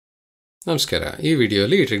ನಮಸ್ಕಾರ. ಈ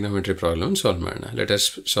ವಿಡಿಯೋಲಿ trigonometry problem solve ಮಾಡೋಣ. Let us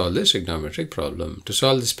solve this trigonometric problem. To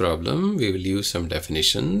solve this problem, we will use some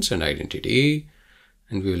definitions and identity,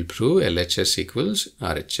 and we will prove LHS equals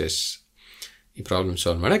RHS. ಈ problem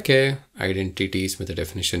solve ಮಾಡೋಕ್ಕೆ identities ಮತ್ತು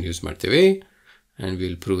definition use ಮಾಡ್ತೀವಿ, and we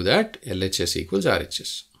will prove that LHS equals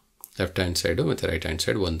RHS. Left hand side ಮತ್ತು right hand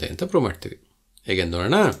side ಒಂದೇ ಅಂತ prove ಮಾಡ್ತೀವಿ. ಹೇಗೆ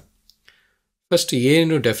ನೋಡೋಣ. First,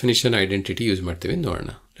 ಏನು definition identity use ಮಾಡ್ತೀವಿ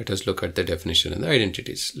ನೋಡೋಣ. Let us look at the definition and the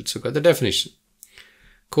identities. Let's look at the definition.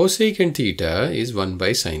 Cosecant theta is 1 by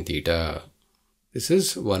sin theta. This is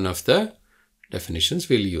one of the definitions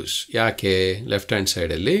we'll use. ಯಾಕೆ left hand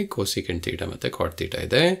side ಅಲ್ಲಿ cosecant theta ಮತ್ತು cot theta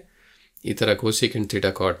ಇದೆ. ಈ ಥರ cosecant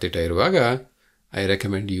theta cot theta ಇರುವಾಗ I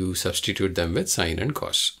recommend you substitute them with sin and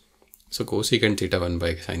cos. So cosecant theta 1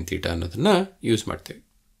 by sin theta ಅನ್ನೋದನ್ನ use ಮಾಡ್ತೀವಿ.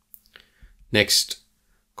 Next,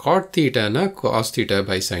 cot theta na cos theta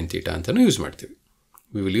by sin theta ಅಂತಾನು use ಮಾಡ್ತೀವಿ.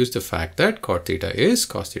 We will use the fact that cot theta is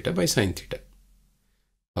cos theta by sin theta.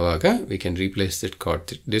 ಅವಾಗ we can replace this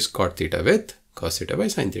cot theta with cos theta by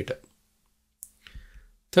sin theta.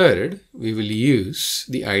 Third, we will use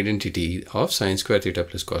the identity of sin square theta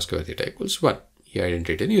plus cos square theta equals 1. ಈ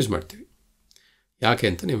identity use ಮಾಡ್ತೀವಿ. ಯಾಕೆ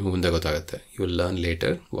ಅಂತ ನಿಮಗೆ ಮುಂದೆ ಗೊತ್ತಾಗುತ್ತೆ. You will learn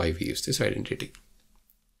later why we use this identity.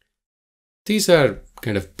 These are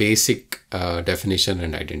kind of basic definition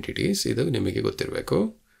and identities. ಇದು ನಿಮಗೆ ಗೊತ್ತಿರಬೇಕು.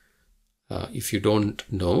 If you don't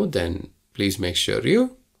know, then please make sure you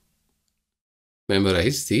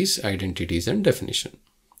memorize these identities and definition.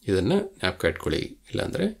 ಇದನ್ನು ಜ್ಞಾಪಕ ಇಟ್ಕೊಳ್ಳಿ,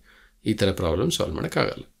 ಇಲ್ಲಾಂದರೆ ಈ ಥರ problem solve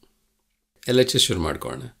ಮಾಡೋಕ್ಕಾಗಲ್ಲ. LHS ಶುರು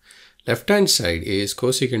ಮಾಡ್ಕೊಳ್ಳೋಣ. Left hand side is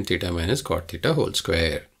cosecant theta minus cot theta whole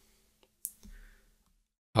square.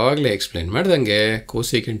 ಆವಾಗಲೇ ಎಕ್ಸ್ಪ್ಲೇನ್ ಮಾಡ್ದಂಗೆ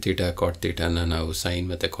cosecant theta cot theta ನಾವು sin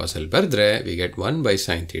ಮತ್ತು cos ಅಲ್ಲಿ ಬರೆದ್ರೆ we get 1 by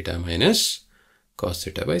sin theta minus cos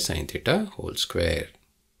theta by sin theta whole square.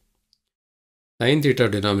 Sin theta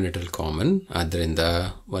denominator common, ಆದ್ದರಿಂದ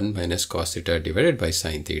 1 minus cos theta divided by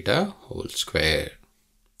sin theta whole square.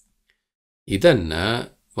 ಇದನ್ನ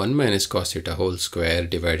 1 minus cos theta whole square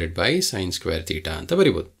divided by sin square theta ಅಂತ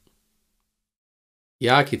ಬರಿಬೋದು.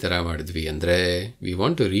 ಯಾಕೆ ಈ ಥರ ಮಾಡಿದ್ವಿ ಅಂದರೆ we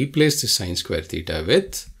want to replace the sin square theta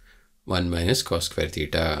with 1 minus cos square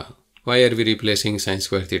theta. Why are we replacing sin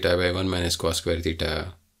square theta by 1 minus cos square theta?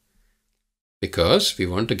 Because we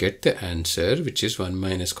want to get the answer which is 1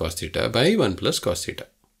 minus cos theta by 1 plus cos theta.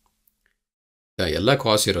 ಎಲ್ಲ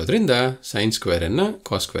cos ಇರೋದ್ರಿಂದ sin square ಅನ್ನು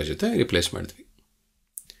cos square ಜೊತೆ replace ಮಾಡಿದ್ವಿ.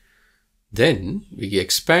 Then we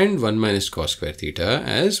expand 1 minus cos square theta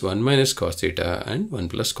as 1 minus cos theta and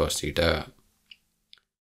 1 plus cos theta.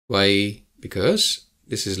 Why? Because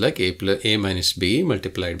this is like a minus b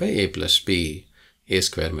multiplied by a plus b. a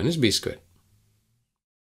square minus b square.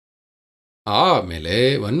 ಆಮೇಲೆ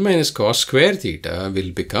 1 minus cos square theta will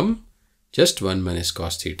become just 1 minus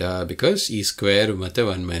cos theta because ಈ square ಮತ್ತು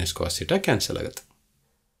 1 minus cos theta cancel ಆಗುತ್ತೆ.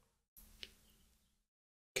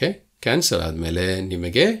 Okay, cancel ಆದಮೇಲೆ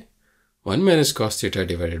ನಿಮಗೆ 1 minus cos theta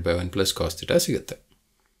divided by 1 plus cos theta ಸಿಗುತ್ತೆ,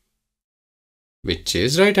 which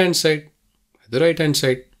is right hand side. ಅದು right hand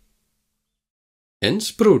side. Hence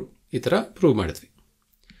proved. ಈ ಥರ prove ಮಾಡಿದ್ವಿ.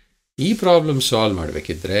 ಈ ಪ್ರಾಬ್ಲಮ್ ಸಾಲ್ವ್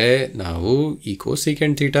ಮಾಡಬೇಕಿದ್ರೆ ನಾವು ಈ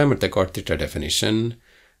cosecant theta ಮತ್ತು cot theta definition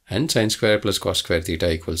and sin square plus cos square theta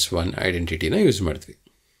equals 1 ಐಡೆಂಟಿಟಿನ use ಮಾಡ್ತೀವಿ.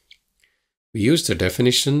 We use the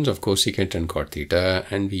definitions of cosecant and cot theta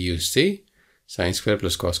and we use the sin square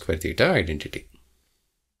plus cos square theta identity.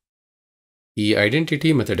 ಈ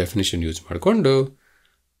identity ಮತ್ತು definition use ಮಾಡಿಕೊಂಡು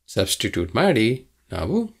substitute ಮಾಡಿ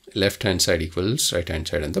ನಾವು left hand side equals right hand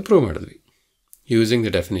side ಅಂತ prove ಮಾಡಿದ್ವಿ. Using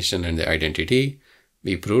the definition and the identity,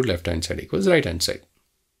 we proved left hand side equals right hand side.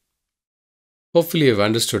 Hopefully you have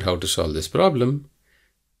understood how to solve this problem.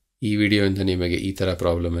 ಈ ವಿಡಿಯೋಯಿಂದ ನಿಮಗೆ ಈ ಥರ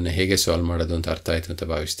ಪ್ರಾಬ್ಲಮನ್ನು ಹೇಗೆ solve ಮಾಡೋದು ಅಂತ ಅರ್ಥ ಆಯಿತು ಅಂತ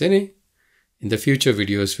ಭಾವಿಸ್ತೇನೆ. In the future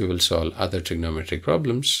videos we will solve other trigonometric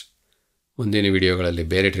problems. ಮುಂದಿನ ವಿಡಿಯೋಗಳಲ್ಲಿ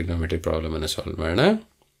ಬೇರೆ trigonometric ಪ್ರಾಬ್ಲಮನ್ನು ಸಾಲ್ವ್ ಮಾಡೋಣ.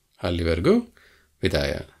 ಅಲ್ಲಿವರೆಗೂ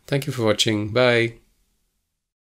ವಿದಾಯ. Thank you for watching. Bye.